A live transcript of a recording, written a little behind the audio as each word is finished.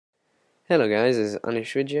Hello guys, this is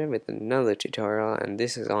anishwij with another tutorial, and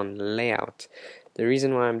this is on layout. The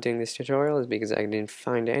reason why I'm doing this tutorial is because I didn't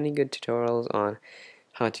find any good tutorials on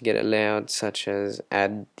how to get a layout, such as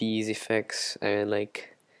add these effects and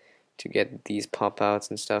like to get these pop-outs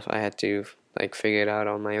and stuff. I had to like figure it out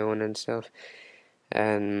on my own and stuff,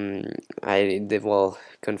 and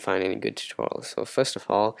couldn't find any good tutorials. So first of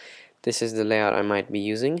all, this is the layout I might be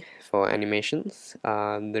using for animations.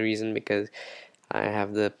 The reason because I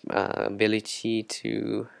have the ability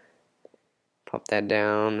to pop that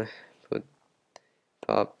down,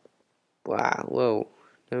 pop, wow, whoa,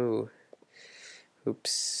 no,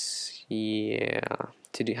 oops, yeah.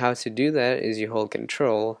 How to do that is you hold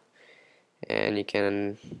Control, and you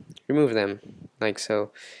can remove them like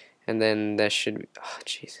so, and then that should, oh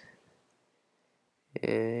jeez,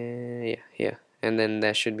 yeah, and then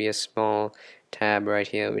there should be a small tab right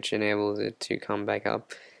here which enables it to come back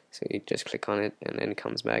up. So you just click on it and then it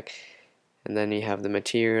comes back. And then you have the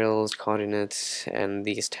materials, coordinates, and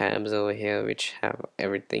these tabs over here which have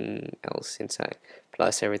everything else inside.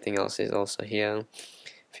 Plus everything else is also here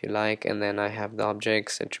if you like. And then I have the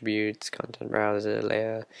objects, attributes, content browser,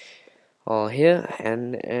 layer, all here.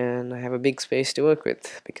 And I have a big space to work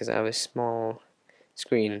with because I have a small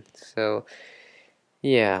screen. So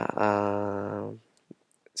yeah,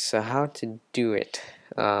 so how to do it?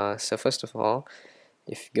 So first of all,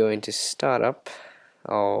 if you go into startup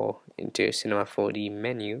or into Cinema 4D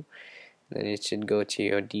menu, then it should go to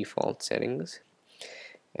your default settings.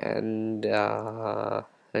 And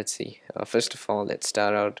let's see, first of all, let's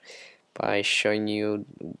start out by showing you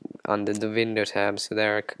under the window tab. So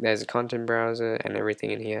there's a content browser and everything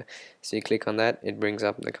in here. So you click on that, it brings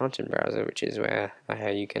up the content browser, which is where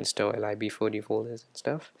you can store lib4d folders and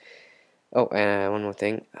stuff. Oh, one more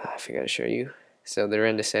thing I forgot to show you. So the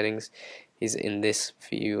render settings is in this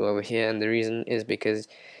view over here, and the reason is because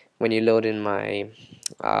when you load in my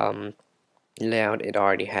layout, it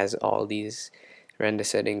already has all these render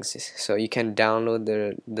settings. So you can download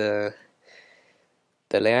the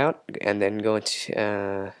layout and then go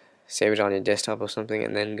to save it on your desktop or something,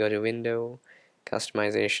 and then go to Window,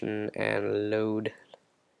 Customization, and load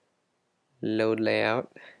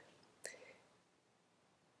layout.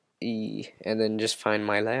 And then just find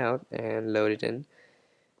my layout and load it in,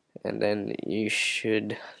 and then you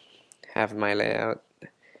should have my layout.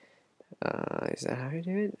 Is that how you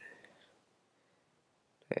do it?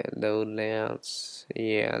 Load layouts,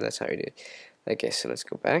 yeah, that's how you do it. Okay, so let's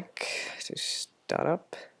go back to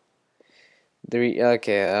startup.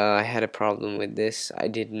 I had a problem with this. I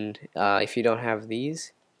didn't, if you don't have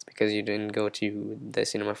these, it's because you didn't go to the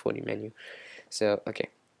Cinema 4D menu. So okay,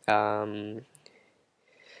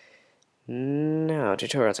 now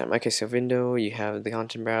tutorial time. Okay, so window, you have the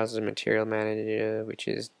content browser, material manager, which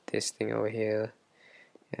is this thing over here,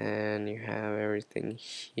 and you have everything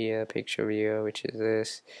here, picture viewer, which is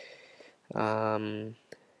this, then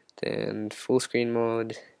full screen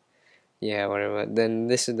mode, yeah, whatever. Then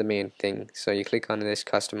this is the main thing. So you click on this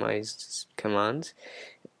customized commands,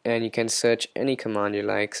 and you can search any command you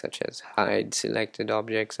like, such as hide selected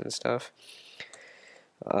objects and stuff.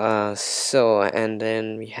 And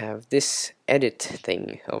then we have this edit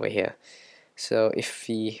thing over here. So if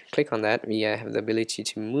we click on that, we have the ability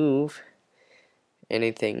to move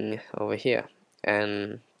anything over here.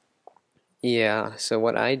 And yeah, so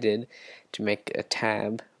what I did to make a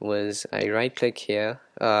tab was I right click here,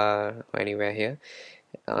 or anywhere here,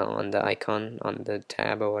 on the icon on the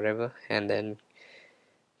tab or whatever, and then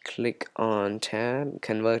click on tab,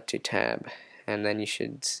 convert to tab, and then you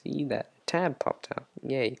should see that tab popped up.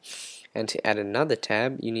 Yay. And to add another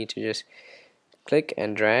tab, you need to just click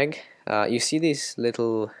and drag. You see these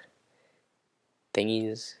little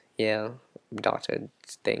thingies, yeah, dotted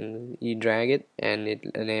thing. You drag it and it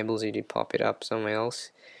enables you to pop it up somewhere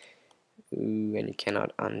else. Ooh, and you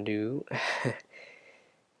cannot undo.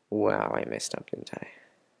 Wow, I messed up, didn't I?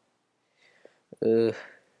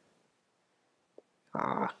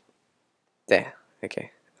 There.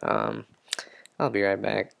 Okay. I'll be right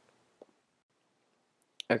back.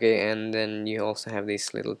 Okay, and then you also have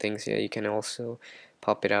these little things here. You can also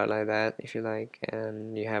pop it out like that if you like,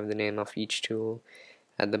 and you have the name of each tool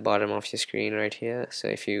at the bottom of your screen right here. So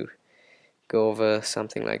if you go over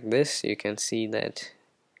something like this, you can see that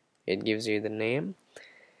it gives you the name.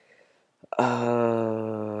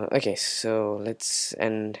 Okay, so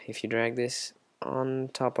and if you drag this on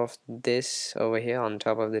top of this over here, on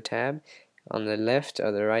top of the tab, on the left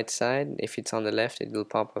or the right side, if it's on the left, it will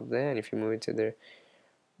pop up there, and if you move it to the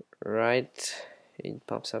right, it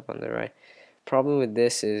pops up on the right. Problem with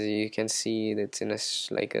this is you can see that it's in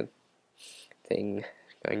like a thing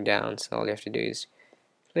going down, so all you have to do is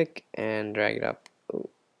click and drag it up. Oh,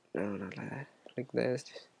 no, not like that. Click this,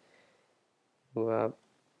 move up.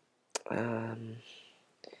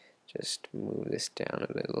 Just move this down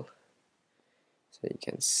a little so you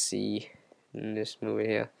can see, and just move it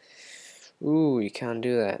here. Ooh, you can't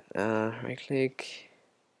do that. Right click,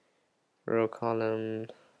 row column.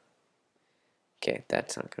 Okay,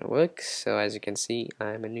 that's not gonna work. So as you can see,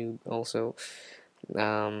 I'm a noob also.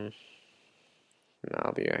 I'll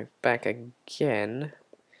be right back again.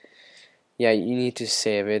 Yeah, you need to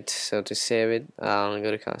save it. So to save it, go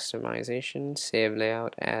to customization, save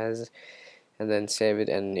layout as, and then save it.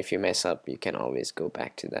 And if you mess up, you can always go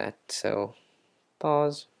back to that. So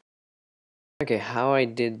pause. Okay, how I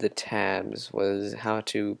did the tabs was how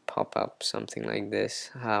to pop up something like this.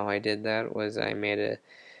 How I did that was I made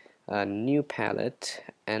a new palette,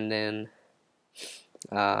 and then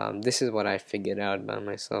this is what I figured out by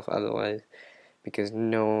myself. Otherwise, because I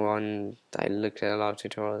looked at a lot of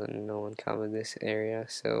tutorials and no one covered this area.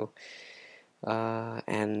 So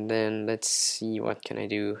and then let's see, what can I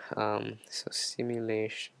do. So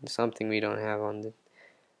simulation, something we don't have on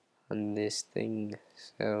this thing.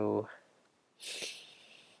 So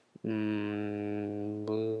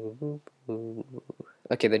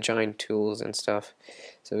okay, the giant tools and stuff.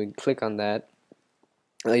 So we click on that.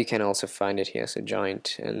 You can also find it here. So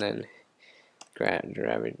giant, and then drag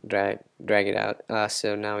it out.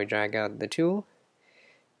 So now we drag out the tool,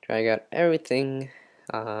 drag out everything,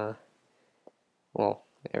 well,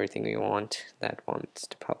 everything we want that wants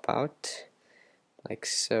to pop out, like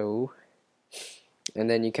so. And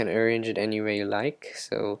then you can arrange it any way you like.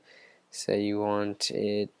 So say you want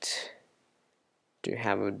it to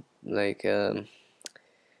have a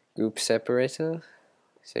group separator,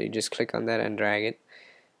 so you just click on that and drag it,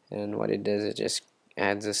 and what it does, it just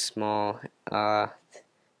adds a small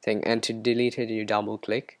thing, and to delete it you double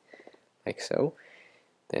click like so.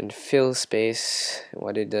 Then fill space,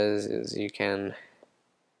 what it does is you can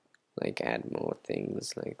add more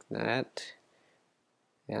things like that.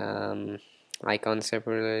 Icon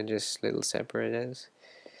separator, just little separators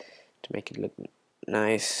to make it look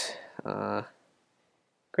nice.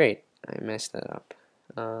 Great, I messed that up.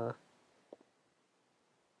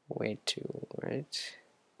 Weight tool, right?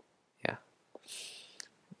 Yeah.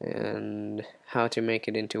 And how to make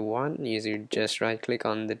it into one is you just right click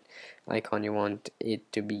on the icon you want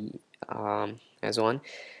it to be as one,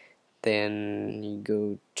 then you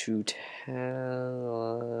go to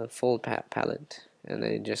full palette, and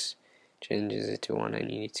then it just changes it to one,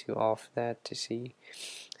 and you need to off that to see.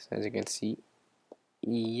 So as you can see,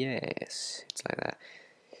 yes, it's like that.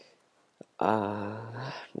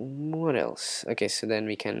 What else? Okay, so then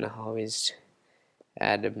we can always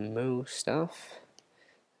add more stuff,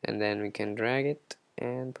 and then we can drag it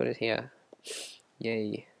and put it here.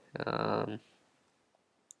 Yay.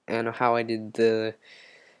 And how I did the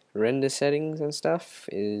render settings and stuff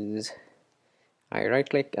is I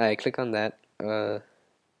click on that,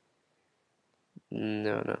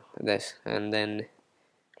 this, and then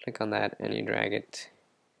click on that and you drag it.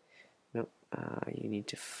 No, you need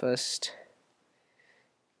to first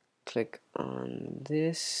click on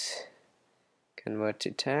this, convert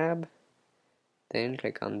to tab, then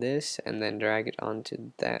click on this and then drag it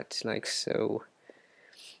onto that like so,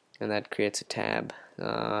 and that creates a tab.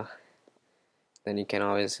 Then you can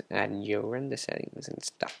always add your render settings and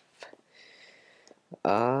stuff.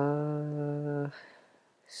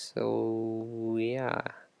 So yeah,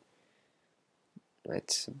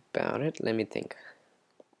 that's about it. Let me think.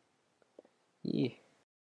 Yeah.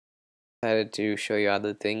 Decided to show you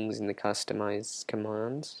other things in the customize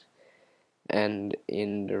commands and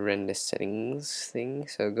in the render settings thing.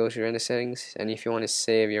 So go to render settings, and if you want to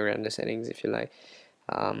save your render settings, if you like,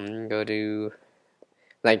 go to,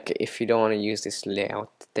 if you don't want to use this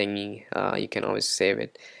layout thingy, you can always save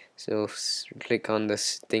it. So click on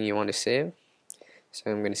this thing you want to save.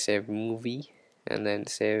 So I'm going to save movie, and then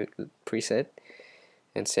save preset,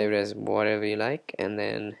 and save it as whatever you like, and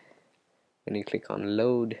then when you click on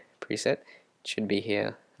load preset, it should be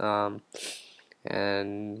here. And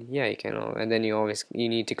yeah, you can, and then you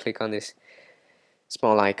need to click on this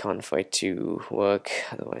small icon for it to work,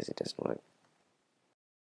 otherwise it doesn't work.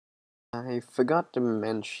 I forgot to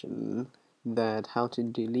mention that how to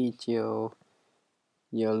delete your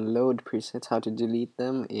load presets, how to delete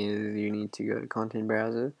them is you need to go to content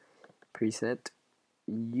browser, preset,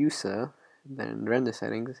 user, then render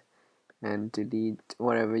settings, and delete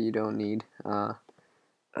whatever you don't need.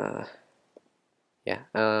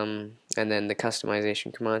 And then the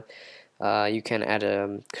customization command, you can add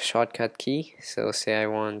a shortcut key. So say I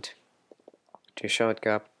want to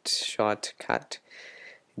shortcut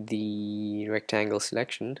the rectangle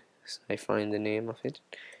selection. So I find the name of it,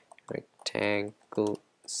 rectangle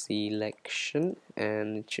selection,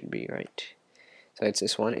 and it should be right. So it's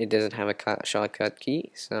this one. It doesn't have a shortcut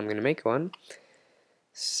key, so I'm gonna make one.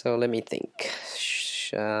 So let me think.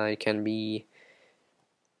 It can be,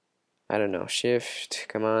 I don't know, Shift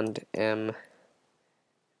Command M.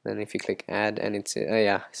 Then if you click add, and it's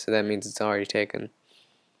yeah, so that means it's already taken.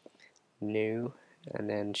 New, and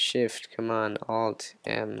then Shift Command Alt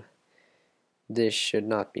M. This should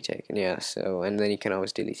not be taken. Yeah. So and then you can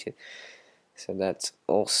always delete it. So that's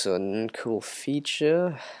also a cool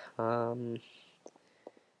feature. And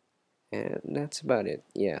that's about it.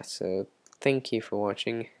 Yeah. So thank you for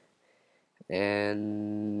watching,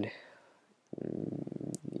 and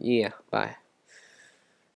yeah, bye.